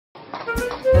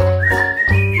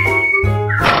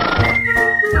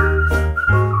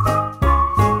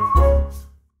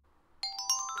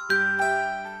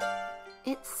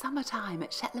time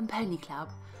at Shetland Pony Club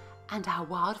and our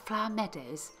wildflower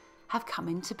meadows have come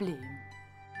into bloom.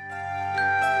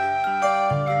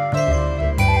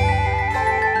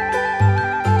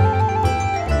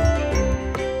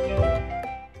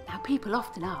 Now people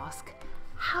often ask,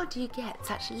 how do you get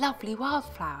such lovely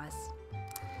wildflowers?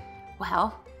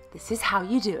 Well, this is how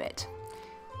you do it.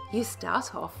 You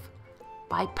start off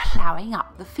by ploughing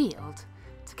up the field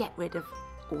to get rid of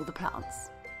all the plants.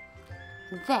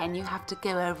 And then you have to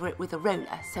go over it with a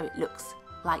roller so it looks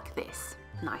like this,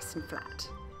 nice and flat.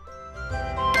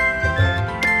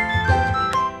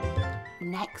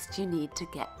 Next you need to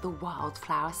get the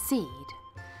wildflower seed.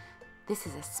 This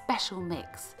is a special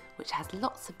mix which has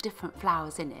lots of different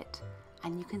flowers in it,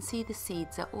 and you can see the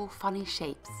seeds are all funny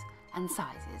shapes and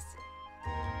sizes.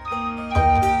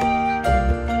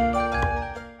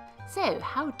 So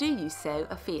how do you sow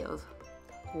a field?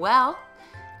 Well,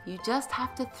 you just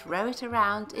have to throw it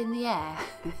around in the air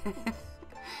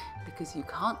because you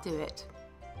can't do it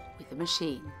with a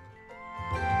machine.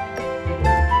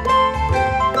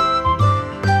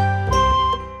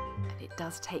 And it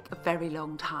does take a very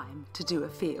long time to do a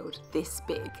field this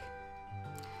big.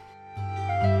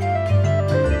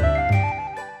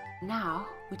 Now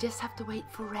we just have to wait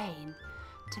for rain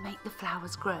to make the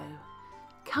flowers grow.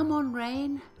 Come on,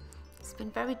 rain. It's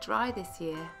been very dry this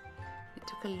year. It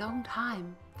took a long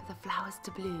time for the flowers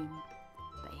to bloom,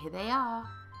 but here they are,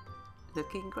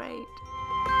 looking great.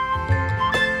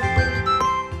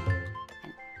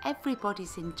 And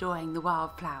everybody's enjoying the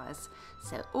wildflowers,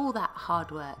 so all that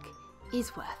hard work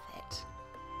is worth it.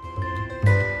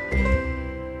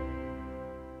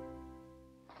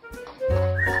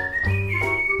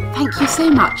 Thank you so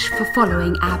much for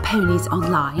following our ponies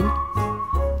online.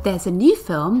 There's a new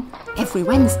film every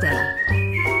Wednesday.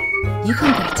 You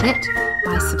can get it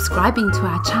by subscribing to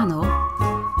our channel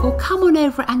or come on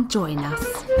over and join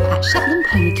us at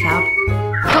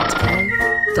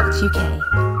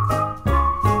shetlandponyclub.co.uk.